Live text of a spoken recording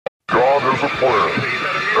is a plan,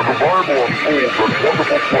 and the Bible unfolds that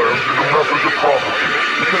wonderful plan is a message of prophecy.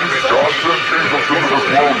 God sent Jesus into this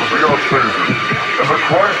world to be our Savior, and that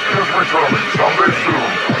Christ is returning someday soon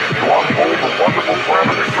to unfold the wonderful plan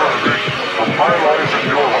of eternity for my life and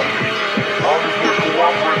your life. Now that we're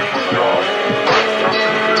cooperating with God,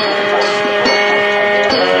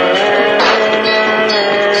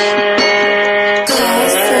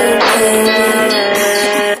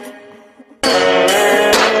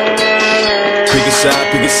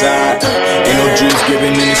 pick a side. Ain't no Jews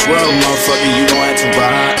given in this world, motherfucker, you gon' have to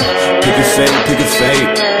ride. Pick a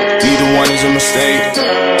fate. Neither one is a mistake.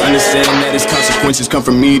 Understand that its consequences come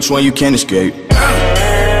from each one, you can't escape.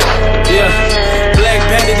 Yeah, black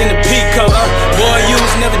bandit in the peacoat. Boy, you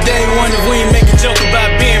was never day one if we ain't make a joke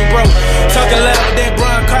about being broke. Talking loud with that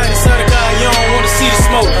bronchitis, other guy, you don't wanna see the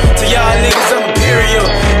smoke. To y'all niggas, I'm imperial.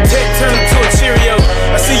 Tech turn to a Cheerio.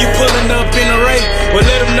 I see you pulling up in the race. Well,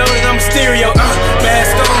 let them know that I'm stereo.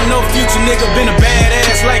 Mask on, no future nigga. Been a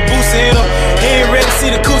badass like Boosie in him. He ain't ready to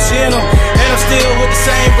see the coochie in him. And I'm still with the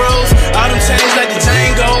same bros. All them chains like the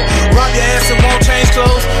Django. Rob your ass and won't change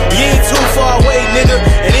clothes. You ain't too far away, nigga.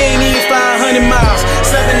 And it ain't even 500 miles.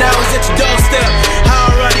 7 hours at your doorstep.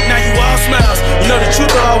 How ironic, now you all smiles. You know the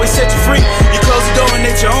truth will always set you free. You close the door and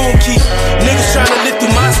let your own key. Niggas trying to live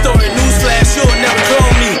through my story. Newsflash, you'll never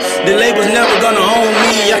clone me. The label's never gonna own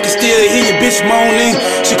me. I can still hear your bitch moaning.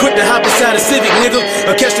 She quick to hop inside a Civic, nigga,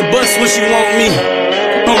 or catch the bus when she want me.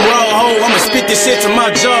 I'm raw hoe, I'ma spit this shit to my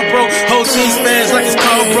jaw, bro. Whole team spans like it's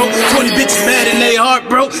called, bro. 20 bitches mad in they heart,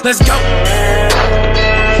 bro. Let's go.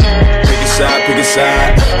 Pick a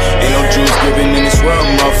side. Ain't no Jews given in this world,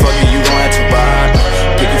 motherfucker, you gon' have to ride.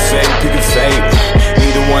 Pick a fate.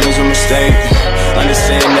 Neither one is a mistake.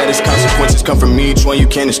 Understand that its consequences come from each one, you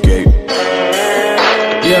can't escape.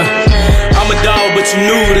 Yeah, I'm a dog, but you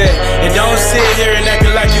knew that. And don't sit here and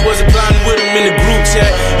acting like you wasn't plotting with him in the group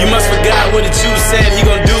chat. You must forgot what the Jew said. He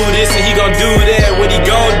gon' do this and he gon' do that. What he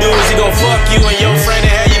gon' do is he gon' fuck you and your friend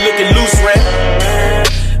and have you looking loose, rat.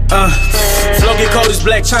 Flow get cold as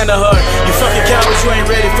black China hard. You fucking cowards, you ain't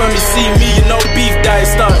ready for me. See me, you know beef diet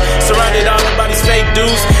start. Surrounded all about these fake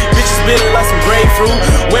dudes. Bitches bitter like some grapefruit.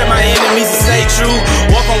 Where my enemies and stay true.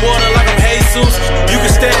 Walk on water like I'm Jesus. You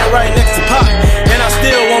can stand right next to Pop, and I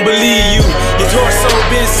still won't believe you. Your torso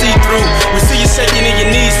been see-through. We see you shaking in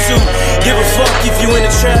your knees too. Give a fuck if you in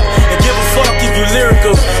the trap, and give a fuck if you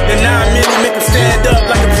lyrical. Then 9 milli make them stand up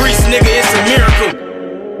like a priest, nigga, it's a miracle.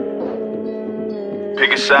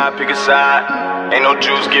 Pick a side. Ain't no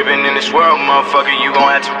Jews given in this world, motherfucker, you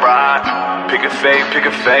gon' have to ride. Pick a fate.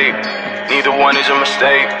 Neither one is a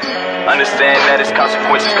mistake. Understand that its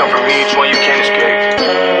consequences come from each one, you can't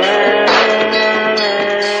escape.